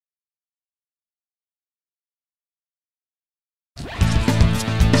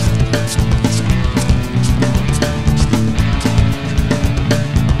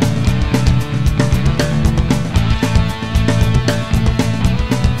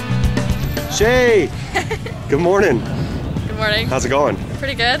Shay! Good morning. Good morning. How's it going?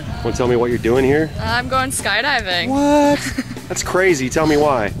 Pretty good. Want to tell me what you're doing here? I'm going skydiving. What? That's crazy. Tell me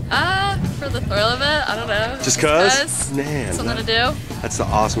why. For the thrill of it. I don't know. Just cause? Man. Something to do. That's the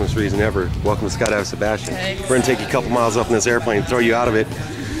awesomest reason ever. Welcome to Skydive, Sebastian. Thanks. We're going to take you a couple miles up in this airplane and throw you out of it.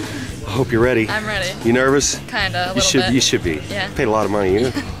 I hope you're ready. I'm ready. You nervous? Kinda, a little bit. You should be. Yeah. Paid a lot of money.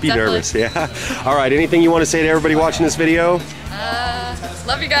 You be nervous. Definitely. Yeah. All right. Anything you want to say to everybody watching this video?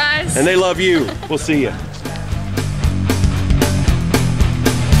 Love you guys. And they love you. We'll see you.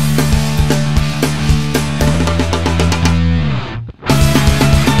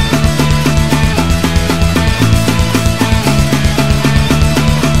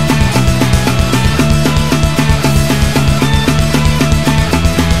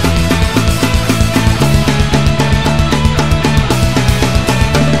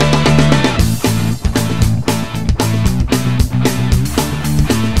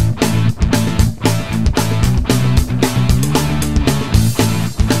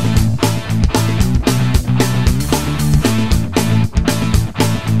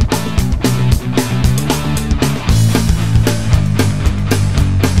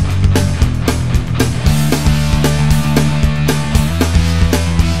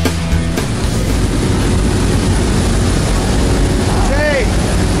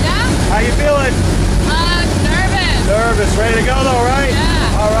 Nervous, ready to go though, right?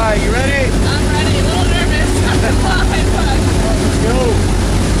 Yeah. All right, you ready? I'm ready, a little nervous. Let's go.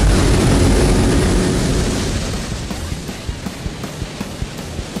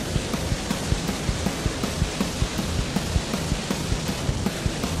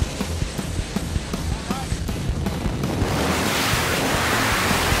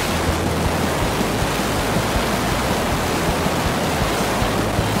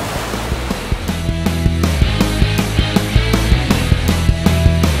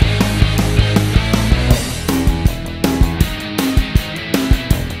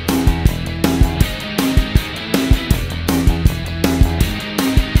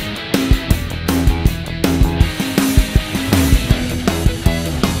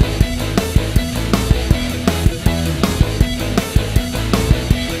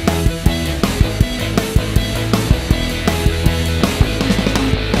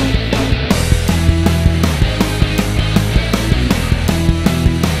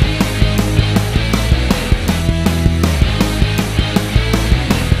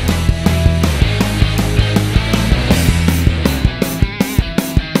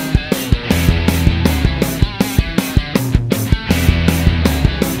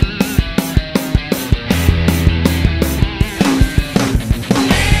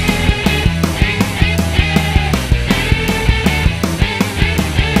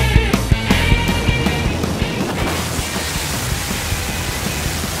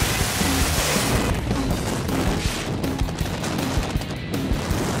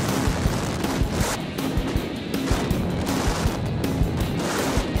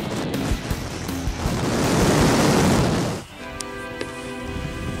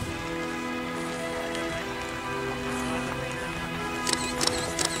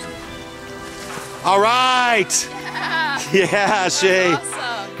 All right. Yeah, Shay.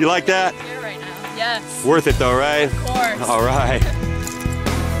 Awesome. You like that? Here right now. Yes. Worth it though, right? Of course. All right.